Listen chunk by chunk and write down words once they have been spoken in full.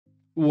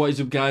What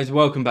is up, guys?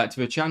 Welcome back to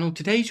the channel.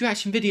 Today's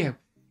reaction video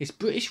is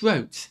British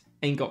roads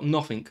ain't got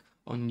nothing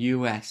on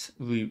US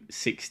Route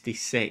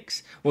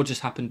 66. What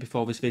just happened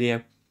before this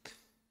video?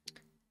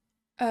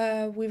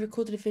 We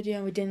recorded a video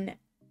and we didn't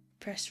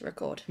press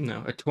record.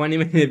 No, a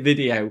 20-minute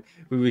video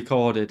we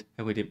recorded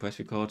and we didn't press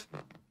record.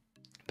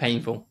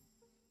 Painful.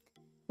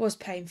 Was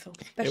painful,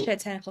 especially at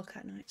 10 o'clock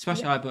at night.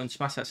 Smash that like button,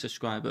 smash that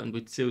subscribe button.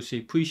 We'd seriously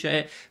appreciate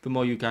it. The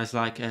more you guys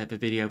like the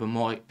video, the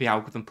more the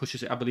algorithm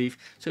pushes it, I believe.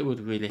 So it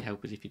would really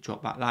help us if you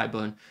drop that like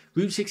button.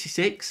 Route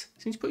 66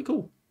 seems pretty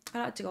cool. I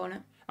like to go on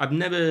it. I've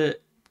never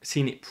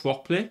seen it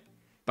properly,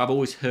 but I've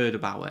always heard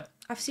about it.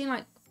 I've seen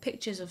like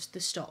pictures of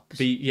the stops.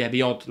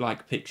 The odd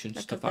like pictures and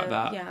like stuff like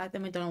that. Yeah, like the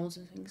McDonald's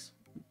and things.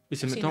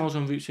 Is the McDonald's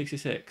on Route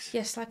 66?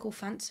 Yes, like all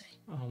fancy.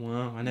 Oh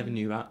wow, I never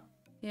knew that.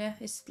 Yeah,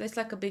 it's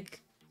like a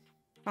big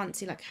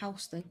fancy like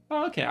house thing.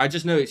 Oh, okay. I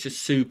just know it's a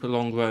super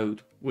long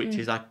road, which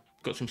is like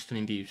got some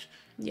stunning views.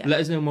 Yeah. Let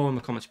us know more in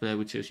the comments below.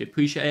 We'd seriously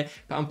appreciate it.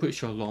 But I'm pretty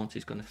sure Lawrence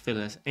is going to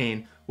fill us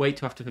in. Wait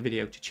till after the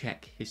video to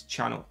check his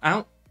channel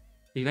out.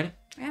 Are you ready?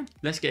 I am.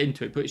 Let's get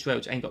into it. British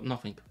roads ain't got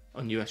nothing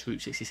on US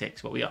Route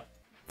 66. What we got?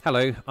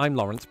 Hello, I'm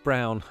Lawrence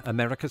Brown,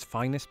 America's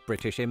finest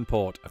British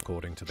import,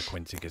 according to the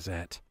Quincy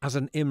Gazette. As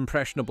an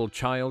impressionable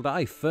child,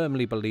 I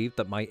firmly believed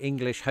that my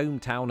English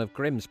hometown of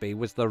Grimsby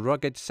was the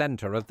rugged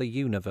centre of the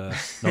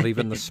universe. Not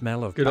even the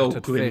smell of Good old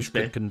battered fish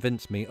Grimsby. could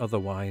convince me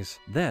otherwise.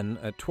 Then,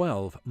 at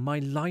 12, my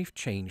life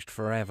changed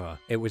forever.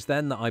 It was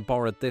then that I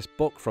borrowed this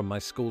book from my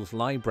school's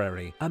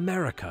library,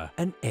 America,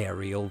 an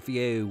Aerial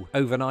View.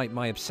 Overnight,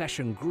 my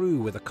obsession grew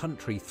with a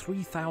country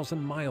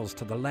 3,000 miles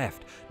to the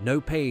left. No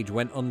page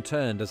went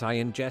unturned as I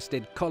ingested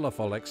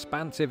colourful,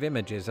 expansive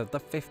images of the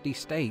 50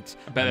 states,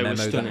 I bet a they were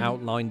memo that stunning.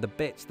 outlined the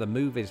bits the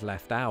movies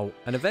left out.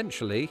 And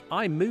eventually,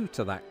 I moved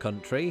to that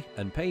country,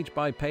 and page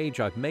by page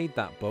I've made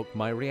that book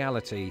my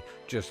reality,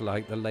 just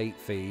like the late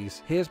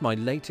fees. Here's my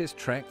latest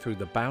trek through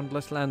the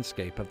boundless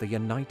landscape of the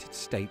United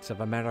States of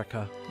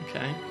America.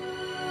 Okay.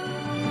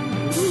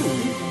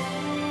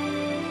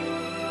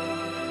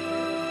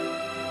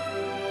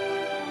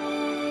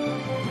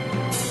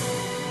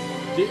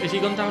 Has he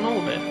gone down all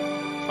of it?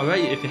 I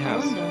rate it if he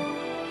has.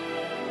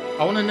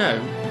 I want to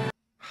know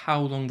how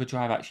long the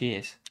drive actually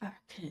is. I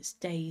reckon it's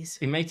days.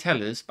 He may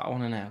tell us, but I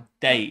want to know.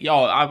 Day.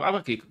 Oh, I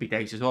reckon it could be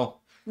days as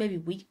well. Maybe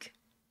week.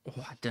 Oh,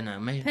 I don't know.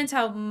 Maybe. Depends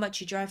how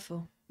much you drive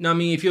for. No, I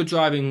mean, if you're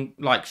driving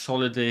like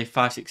solidly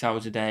 5-6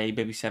 hours a day,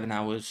 maybe 7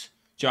 hours.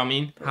 Do you know what I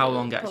mean? How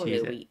long actually Probably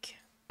is a it? week.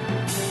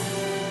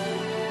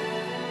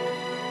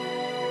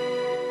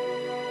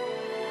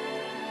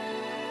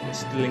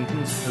 It's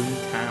Lincoln's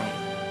hometown.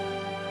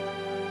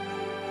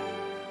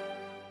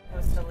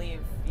 Was to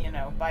leave,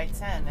 by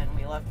 10, and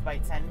we left by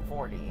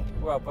 10:40.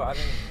 Well, but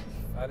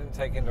I didn't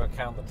take into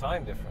account the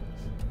time difference.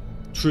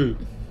 True.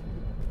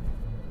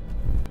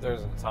 There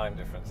isn't a time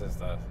difference, is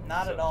there?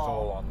 Not at It's all.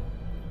 all on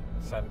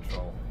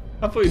Central.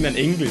 I thought you meant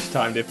English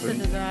time So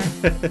difference. did I.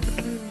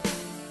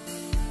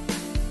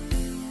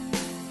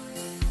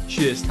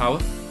 Cheers, Tower.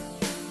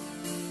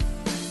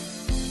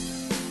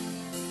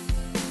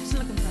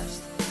 Still look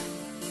impressed.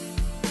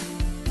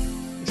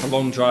 It's a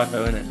long drive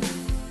though, isn't it?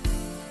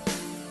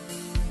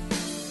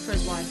 For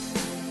his wife.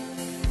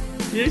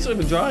 Yeah, he's not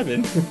even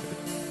driving.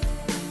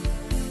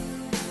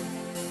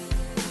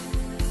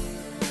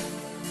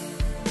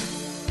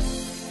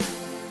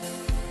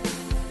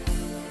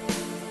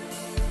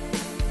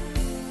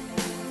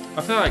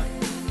 I feel like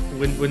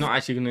we're not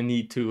actually going to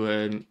need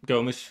to go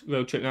on this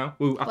road trip now.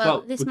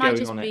 Well, this we're might going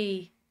just on it.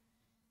 be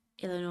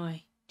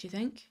Illinois. Do you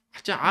think?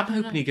 I'm don't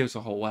hoping know. he goes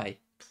the whole way.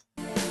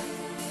 In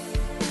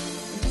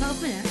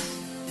 12 minutes?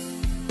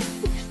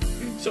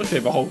 Such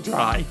a whole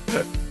drive.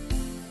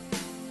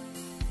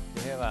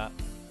 You hear that?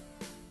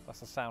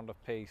 That's the sound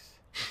of peace.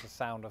 It's the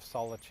sound of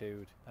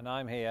solitude. And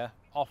I'm here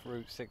off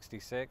Route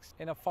 66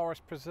 in a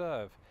forest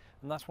preserve.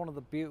 And that's one of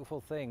the beautiful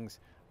things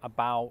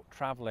about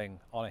travelling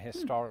on a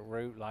historic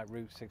route like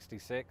Route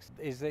 66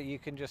 is that you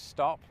can just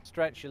stop,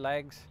 stretch your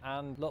legs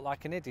and look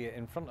like an idiot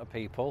in front of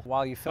people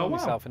while you film wow.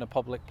 yourself in a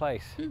public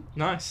place.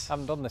 Nice.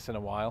 Haven't done this in a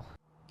while.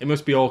 It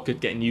must be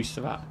awkward getting used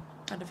to that.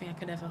 I don't think I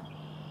could ever.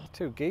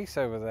 Two geese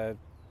over there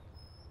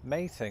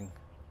mating.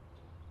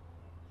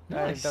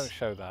 Nice. Don't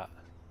show that.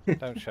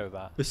 Don't show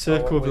that. The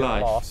circle of we were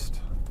life.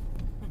 Lost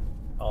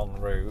en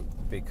route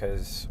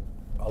because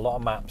a lot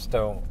of maps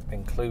don't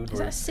include Is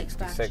that a Route six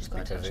bag 66 she's got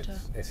because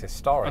attached to? it's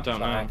historic. I don't It's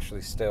know.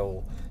 actually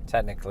still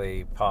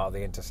technically part of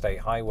the interstate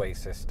highway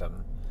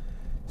system.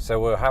 So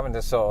we're having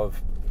to sort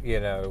of,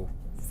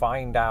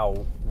 find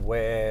out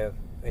where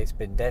it's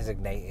been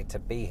designated to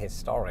be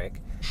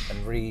historic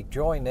and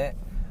rejoin it.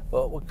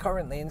 But we're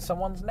currently in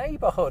someone's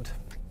neighbourhood.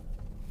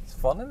 It's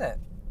fun, isn't it?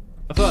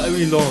 I thought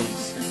only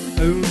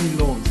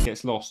Lawrence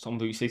gets lost on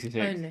Route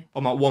 66. Only.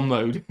 On that one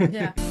road.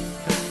 Yeah.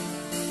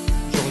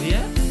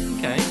 Joliet?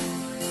 Okay.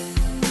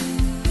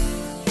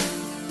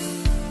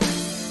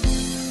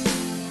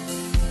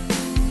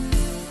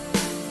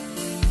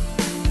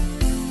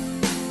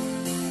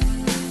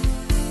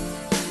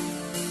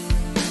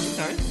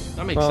 Okay,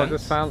 that makes Well, I sense.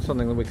 just found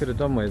something that we could have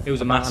done with It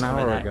was a about massive an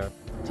hour event. ago.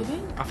 Do you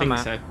think? I think map.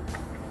 so.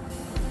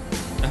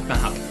 A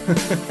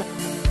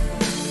map.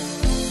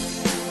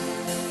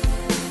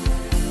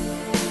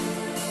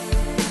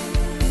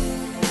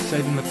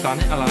 Saving the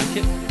planet, I like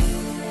it.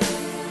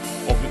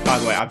 Oh, by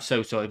the way, I'm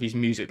so sorry. These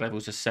music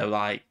levels are so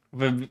like,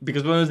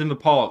 because when I was in the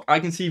park,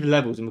 I can see the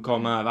levels in the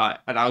corner of my eye,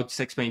 and I'll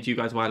just explain to you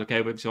guys why I look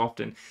over it so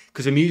often.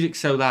 Because the music's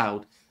so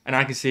loud, and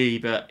I can see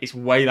that it's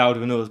way louder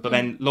than us, but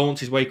then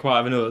launch is way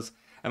quieter than us,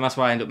 and that's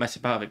why I end up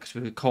messing about with it, because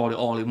we record it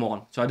all in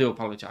one. So I do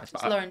apologise.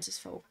 It's Lawrence's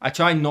fault. I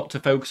try not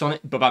to focus on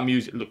it, but that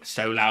music looks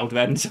so loud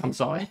then, so I'm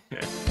sorry.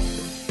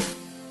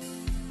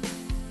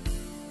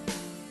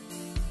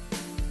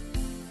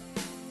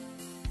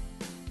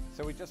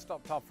 So we just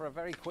stopped off for a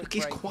very quick Look,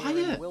 he's break here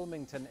in quiet.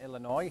 Wilmington,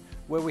 Illinois,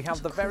 where we have That's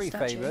a the cool very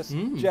statue. famous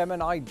Mm.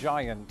 Gemini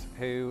Giant,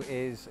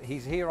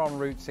 he's here on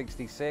Route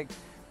 66.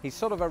 He's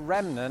sort of a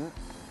remnant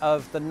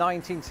of the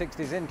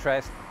 1960s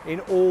interest in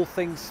all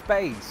things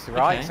space,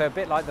 right? Okay. So a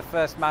bit like the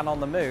first man on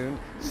the moon,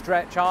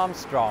 Stretch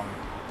Armstrong,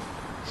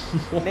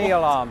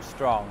 Neil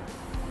Armstrong.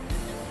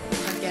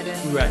 I get it.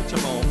 Right,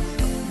 come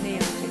on. Neil,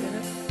 do you get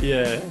it?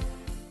 Yeah.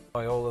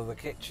 By all of the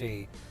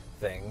kitschy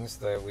things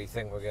that we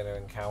think we're going to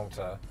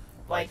encounter.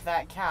 Like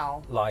that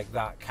cow. Like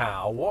that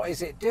cow. What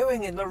is it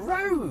doing in the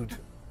road?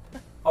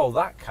 Oh,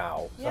 that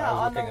cow. So Yeah, I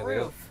was on the looking at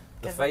roof.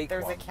 the 'Cause fake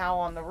there's one. a cow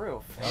on the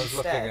roof. I was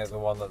looking instead. at the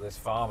one that this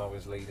farmer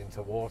was leading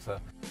to water.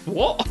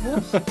 What?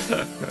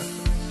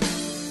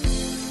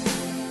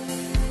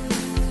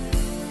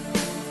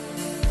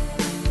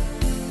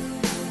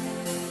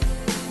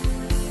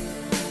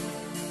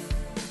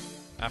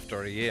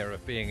 After a year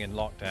of being in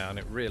lockdown,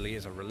 it really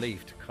is a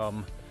relief to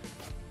come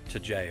to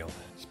jail.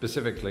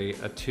 Specifically,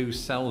 a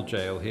 2-cell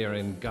jail here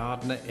in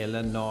Gardner,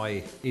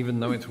 Illinois. Even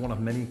though it's one of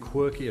many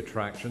quirky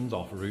attractions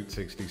off Route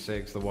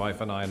 66, the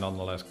wife and I are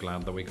nonetheless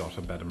glad that we got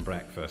a bed and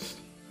breakfast.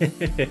 Bed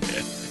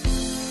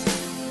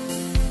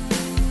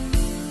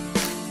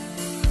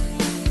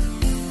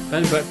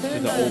and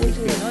breakfasts are always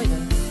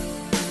good.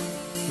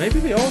 Maybe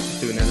they are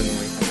just doing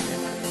Illinois.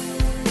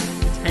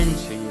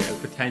 Potentially, you know,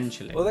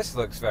 potentially. Well, this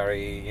looks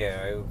very,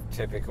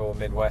 typical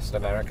Midwest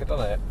America,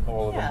 doesn't it?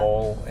 All of the Yeah.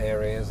 mall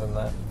areas and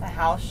that. The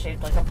house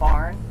shaped like a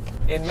barn.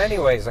 In many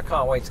ways, I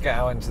can't wait to get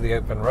out into the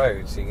open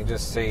road so you can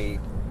just see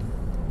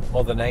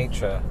Mother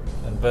Nature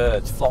and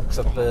birds, flocks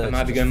of birds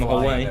might be just going the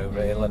whole flying way.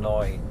 over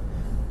Illinois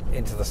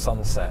into the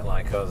sunset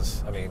like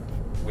us. I mean,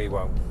 we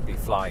won't be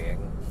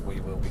flying, we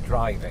will be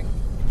driving.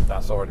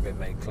 That's already been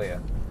made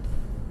clear.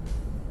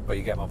 But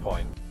you get my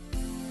point.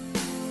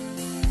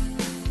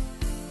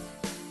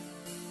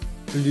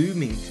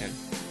 Bloomington.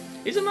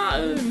 Isn't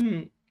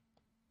that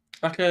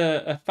like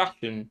a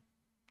fashion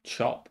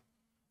shop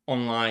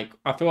on like,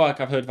 I feel like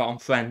I've heard that on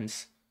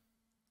Friends.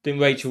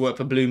 Didn't Rachel work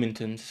for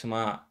Bloomington or something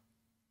like that?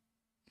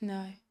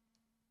 No.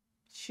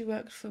 She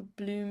worked for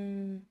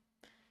Mint.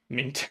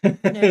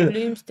 No,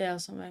 Bloomsdale or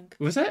something.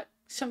 Was it?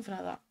 Something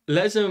like that.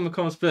 Let us know in the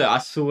comments below. I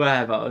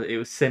swear that it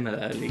was similar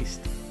at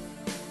least.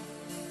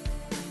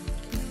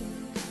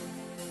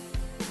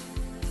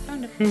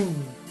 Found it.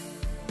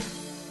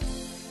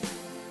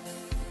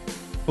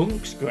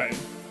 Hunks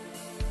Grove.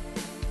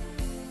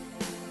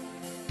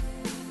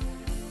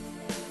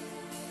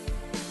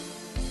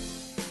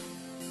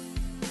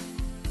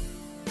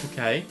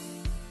 Okay.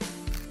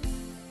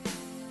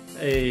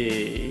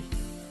 Hey.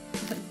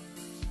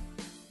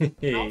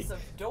 House of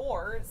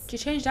doors. She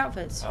changed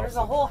outfits. There's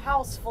a whole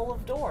house full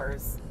of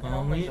doors. And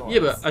only doors. Yeah,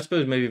 but I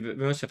suppose maybe they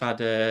must have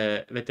had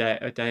a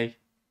day.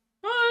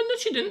 Oh, no,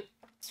 she didn't.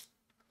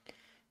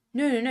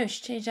 No.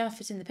 She changed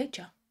outfits in the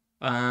picture.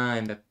 Ah,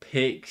 in the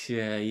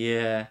picture,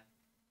 yeah.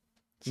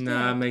 She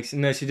No, did.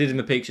 no, she did in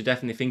the picture.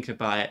 Definitely thinking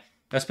about it.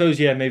 I suppose,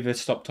 yeah, maybe they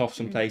stopped off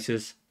some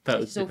places.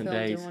 Photos It's all different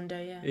filmed days. in one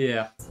day, yeah.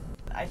 Yeah.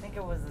 I think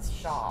it was this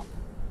shop.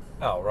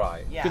 Oh,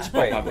 right. Yeah. Good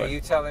spot, Wait, by the are way.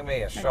 you telling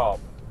me a shop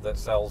that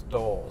sells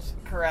doors?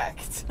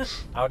 Correct.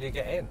 How do you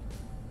get in?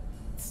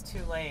 It's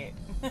too late.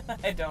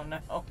 I don't know.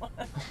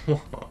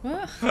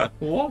 What?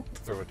 What?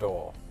 Through a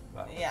door.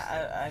 That was-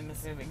 Yeah, I'm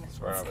assuming That's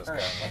where I was going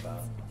with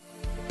that.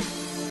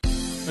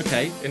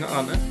 Okay, in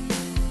Atlanta.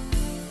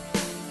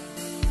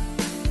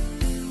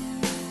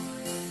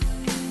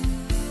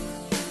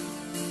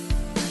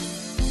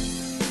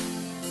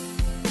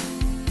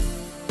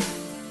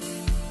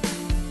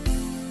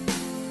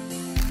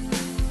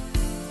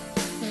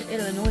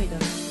 Illinois,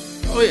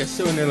 though. Oh yeah,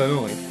 still in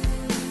Illinois.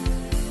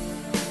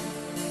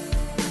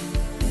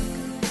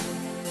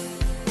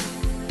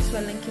 That's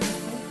where Lincoln was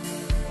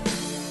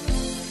from.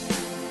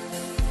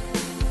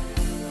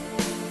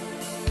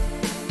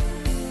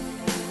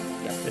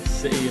 The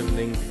city of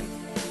Lincoln.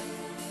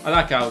 I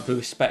like how the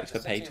respect are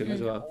paid to him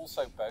as well.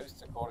 Also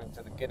boasts, according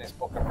to the Guinness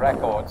Book of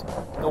Records,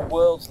 the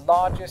world's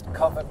largest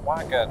covered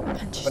wagon.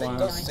 But it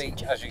does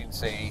seat, as you can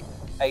see,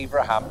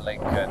 Abraham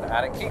Lincoln,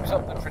 and it keeps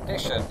up the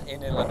tradition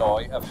in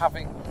Illinois of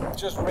having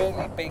just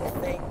really big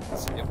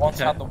things. It once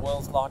Okay. had the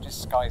world's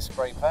largest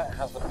skyscraper. It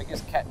has the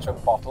biggest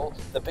ketchup bottle,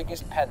 the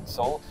biggest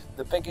pencil,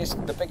 the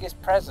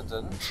biggest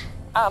president,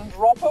 and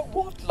Robert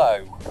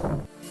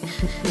Wadlow.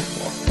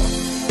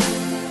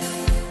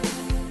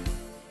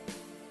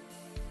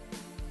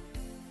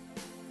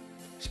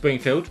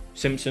 Springfield,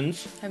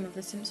 Simpsons. Home of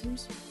the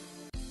Simpsons.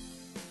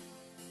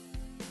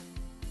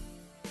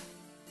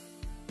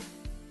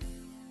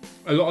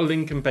 A lot of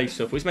Lincoln-based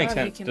stuff, which makes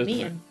sense, You can doesn't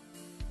meet it? him.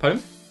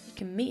 Pardon? You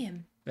can meet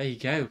him. There you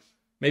go.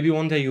 Maybe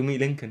one day you'll meet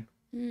Lincoln.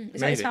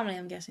 Is that his family,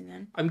 I'm guessing,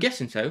 then? I'm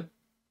guessing so.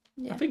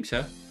 Yeah. I think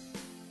so.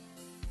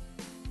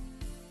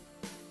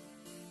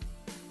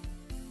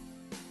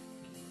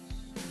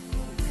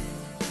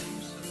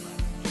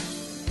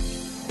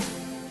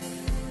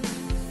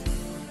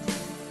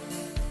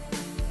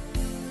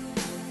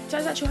 Is that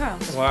his actual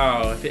house?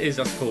 Wow, if it is,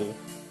 that's cool.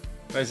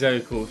 That's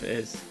very cool if it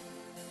is.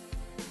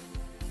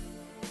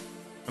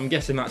 I'm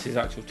guessing that's his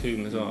actual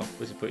tomb as well,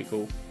 which is pretty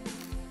cool.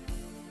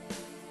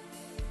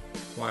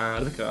 Wow,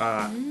 look at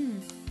that.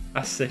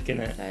 That's sick,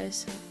 innit? That is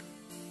sick.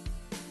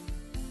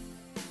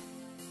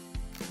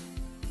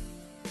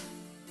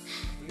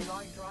 Do you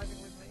like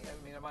driving with me?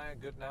 I mean, am I a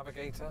good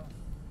navigator?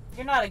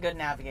 You're not a good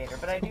navigator,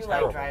 but I do like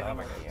Terrible driving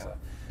with you. navigator.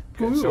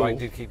 Good, so I Ooh.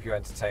 did keep you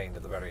entertained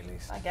at the very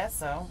least. I guess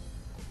so.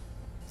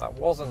 That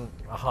wasn't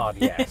a hard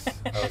yes.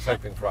 I was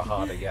hoping for a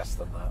harder yes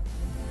than that.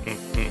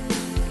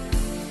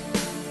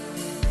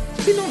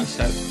 Being honest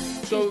though.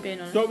 So, being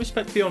honest. got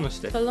respect for the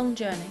honesty. It's a long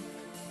journey.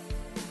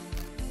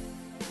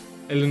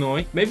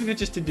 Illinois. Maybe they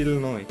just did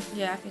Illinois.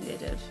 Yeah, I think they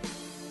did.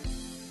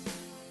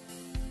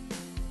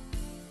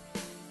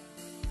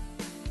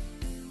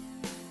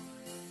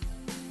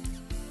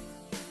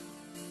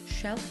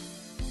 Shell?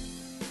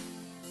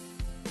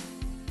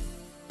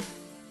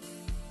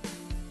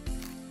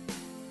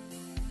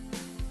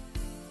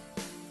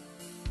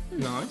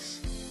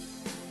 Nice.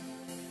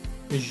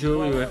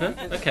 Missouri River.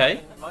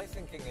 Okay. My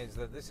thinking is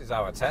that this is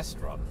our test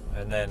run,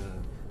 and then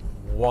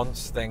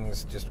once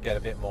things just get a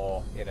bit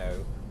more, you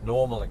know,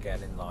 normal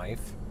again in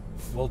life,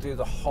 we'll do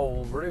the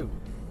whole route.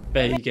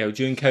 There you go.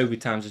 During COVID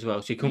times as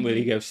well, so you couldn't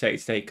really go state to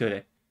state, could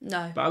it?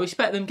 No. But I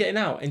respect them getting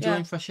out, enjoying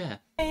Yeah. fresh air.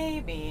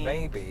 Maybe.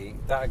 Maybe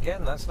that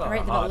again. That's not I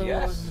rate a them hard all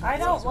yes. awards. I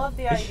don't love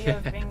the idea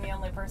of being the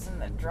only person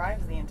that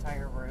drives the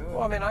entire route.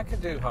 Well, I mean, I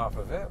could do half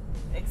of it.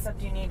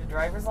 Except you need a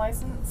driver's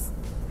license.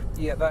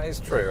 Yeah, that is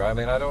true. I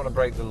mean, I don't want to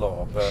break the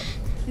law, but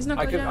He's not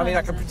I good could. at I mean, I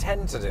it, can is he?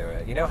 pretend to do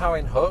it. You know how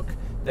in Hook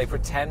they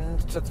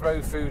pretend to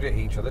throw food at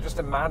each other. Just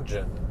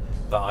imagine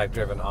that I've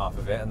driven half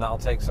of it, and that'll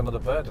take some of the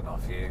burden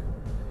off you.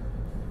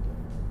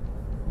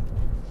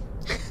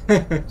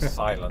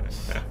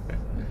 Silence.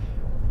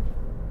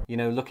 You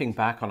know, looking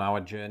back on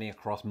our journey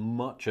across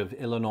much of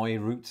Illinois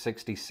Route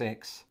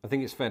 66, I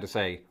think it's fair to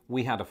say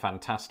we had a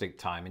fantastic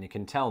time, and you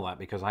can tell that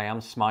because I am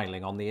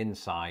smiling on the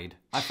inside.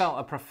 I felt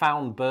a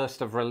profound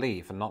burst of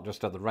relief, and not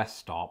just at the rest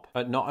stop,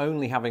 at not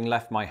only having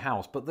left my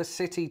house, but the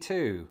city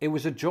too. It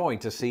was a joy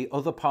to see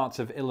other parts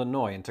of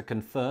Illinois and to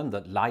confirm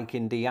that, like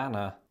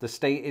Indiana, the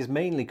state is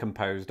mainly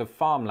composed of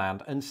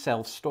farmland and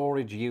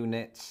self-storage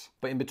units.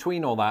 But in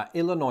between all that,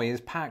 Illinois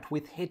is packed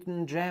with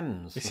hidden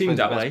gems. It seemed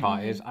The that way. best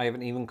part is I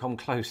haven't even come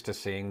close to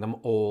seeing them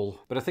all.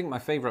 But I think my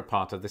favourite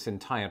part of this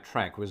entire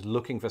trek was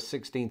looking for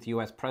 16th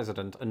US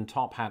President and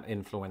top hat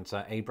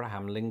influencer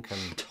Abraham Lincoln.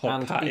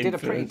 Top hat he did a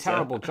pretty influencer.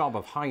 terrible job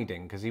of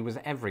hiding because he was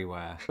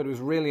everywhere. But it was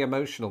really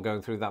emotional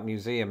going through that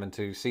museum and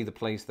to see the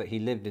place that he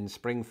lived in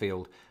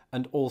Springfield,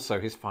 and also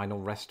his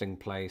final resting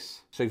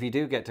place. So if you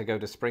do get to go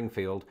to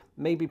Springfield,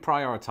 maybe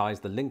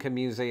prioritise the Lincoln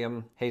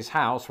Museum, his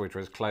house, which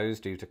was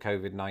closed due to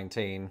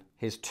COVID-19,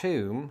 his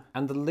tomb,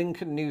 and the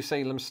Lincoln New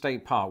Salem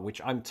State Park, which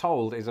I'm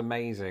told is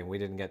amazing. We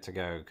didn't get to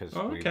go because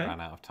we okay.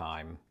 ran out of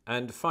time.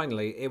 And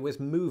finally, it was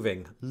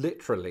moving,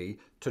 literally,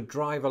 to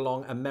drive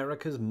along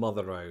America's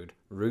Mother Road,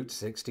 Route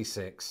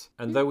 66.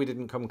 And though we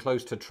didn't come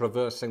close to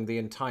traversing the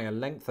entire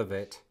length of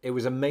it, it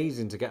was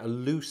amazing to get a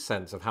loose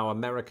sense of how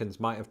Americans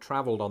might have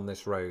travelled on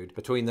this road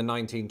between the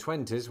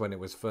 1920s, when it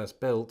was first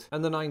built,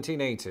 and the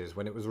 1980s,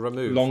 when it was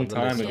removed Long from the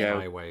time list ago. of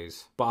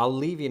highways. But I'll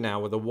leave you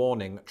now with a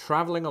warning.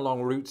 Travelling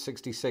along Route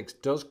 66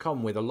 does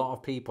come with a lot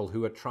of people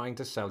who are trying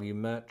to sell you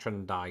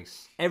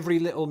merchandise. Every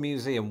little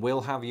museum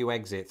will have you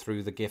exit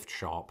through the gift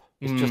shop.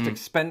 It's just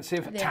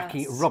expensive, tacky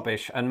Yes.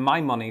 rubbish, and my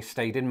money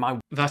stayed in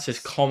my... That's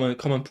just common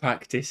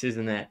practice,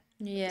 isn't it?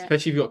 Yeah.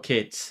 Especially if you've got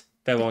kids.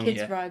 They're The on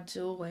kids' you. rides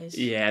always.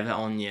 Yeah, they're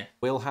on you.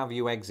 Will have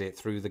you exit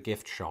through the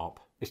gift shop.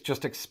 It's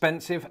just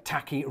expensive,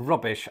 tacky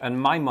rubbish, and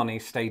my money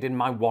stayed in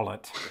my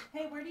wallet.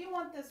 Hey, where do you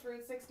want this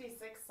Route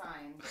 66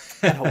 sign?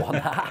 I don't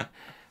want that.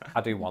 I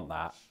do want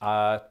that.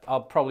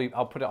 I'll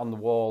put it on the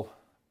wall.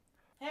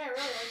 Hey, I really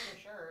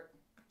like your shirt.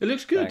 It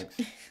looks good.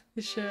 Thanks.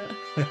 For sure.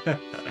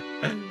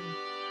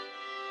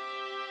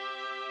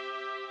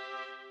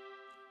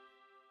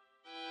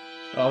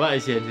 Oh, that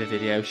is the end of the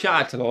video.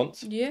 Shout out to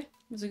Lawrence. Yeah, it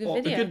was a good Well,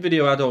 video. A good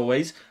video as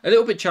always. A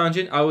little bit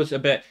challenging.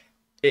 It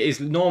is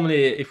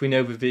normally, if we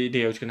know the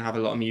video is going to have a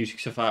lot of music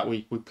stuff like that,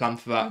 we plan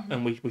for that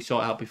and we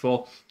sort it out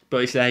before.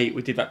 But it's late.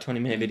 We did that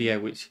 20-minute video,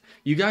 which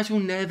you guys will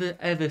never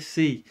ever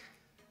see.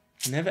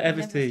 Never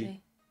ever see.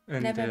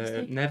 And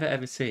never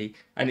ever see.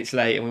 And it's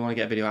late and we want to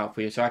get a video out for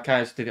you. So I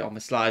kind of just did it on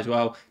the slide as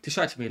well.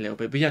 Distracted me a little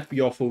bit. But you had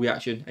your full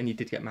reaction and you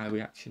did get my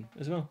reaction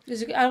as well.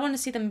 I want to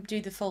see them do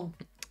the full.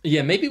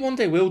 Yeah, maybe one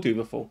day we'll do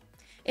the full.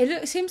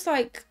 It seems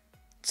like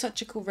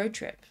such a cool road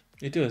trip.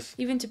 It does.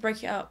 Even to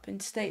break it up in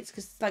states,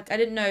 because like I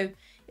didn't know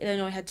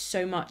Illinois had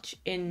so much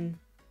in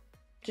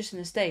just in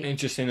the states.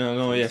 Interesting,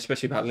 yeah,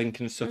 especially about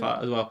Lincoln and stuff like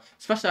that as well.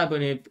 Smash that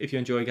button if you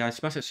enjoy, guys.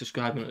 Smash that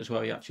subscribe button as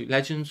well. You absolute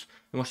legends.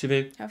 And watch the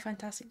video. Have a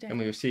fantastic day. And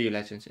we will see you,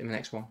 legends, in the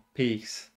next one. Peace.